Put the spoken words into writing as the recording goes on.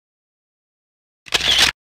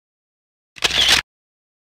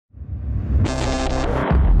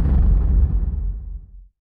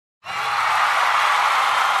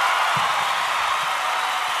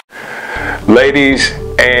Ladies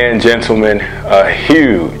and gentlemen, a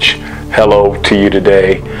huge hello to you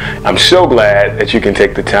today. I'm so glad that you can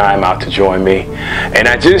take the time out to join me. And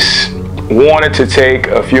I just wanted to take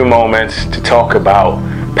a few moments to talk about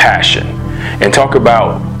passion and talk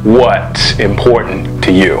about what's important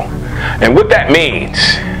to you and what that means.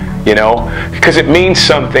 You know, because it means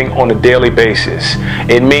something on a daily basis.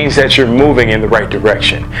 It means that you're moving in the right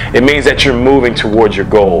direction. It means that you're moving towards your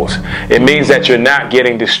goals. It means that you're not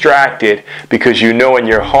getting distracted because you know in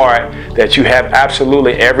your heart that you have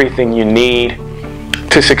absolutely everything you need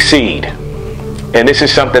to succeed. And this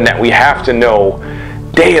is something that we have to know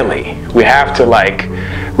daily. We have to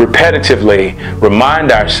repetitively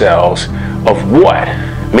remind ourselves of what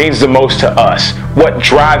means the most to us, what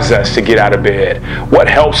drives us to get out of bed, what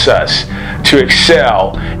helps us to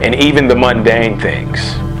excel in even the mundane things.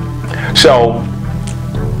 So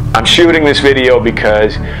I'm shooting this video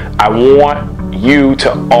because I want you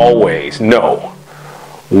to always know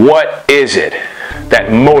what is it that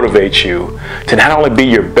motivates you to not only be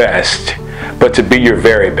your best, but to be your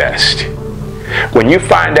very best. When you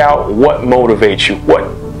find out what motivates you, what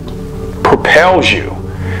propels you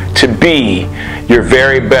to be your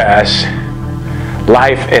very best,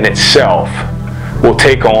 life in itself will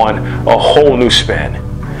take on a whole new spin.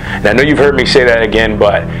 And I know you've heard me say that again,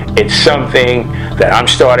 but it's something that I'm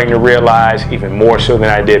starting to realize even more so than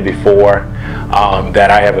I did before.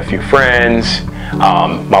 That I have a few friends.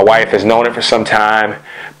 My wife has known it for some time,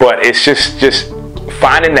 but it's just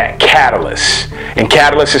finding that catalyst. And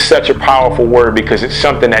catalyst is such a powerful word because it's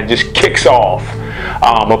something that just kicks off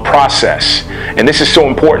a process. And this is so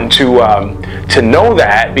important to know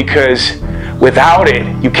that, because without it,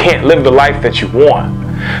 you can't live the life that you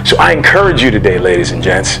want. So I encourage you today, ladies and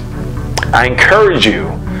gents, I encourage you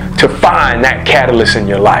to find that catalyst in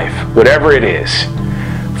your life, whatever it is.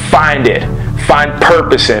 Find it, find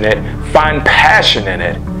purpose in it, find passion in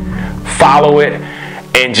it, follow it,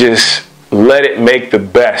 and just let it make the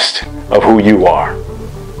best of who you are.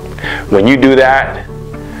 When you do that,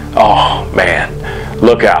 oh man,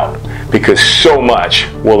 look out, because so much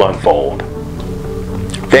will unfold.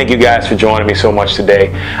 Thank you guys for joining me so much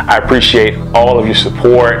today. I appreciate all of your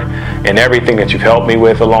support and everything that you've helped me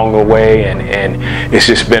with along the way, and it's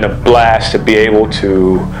just been a blast to be able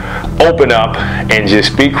to open up and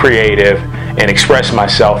just be creative and express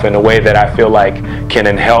myself in a way that I feel like can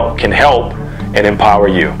help and empower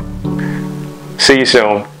you. See you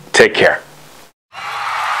soon. Take care.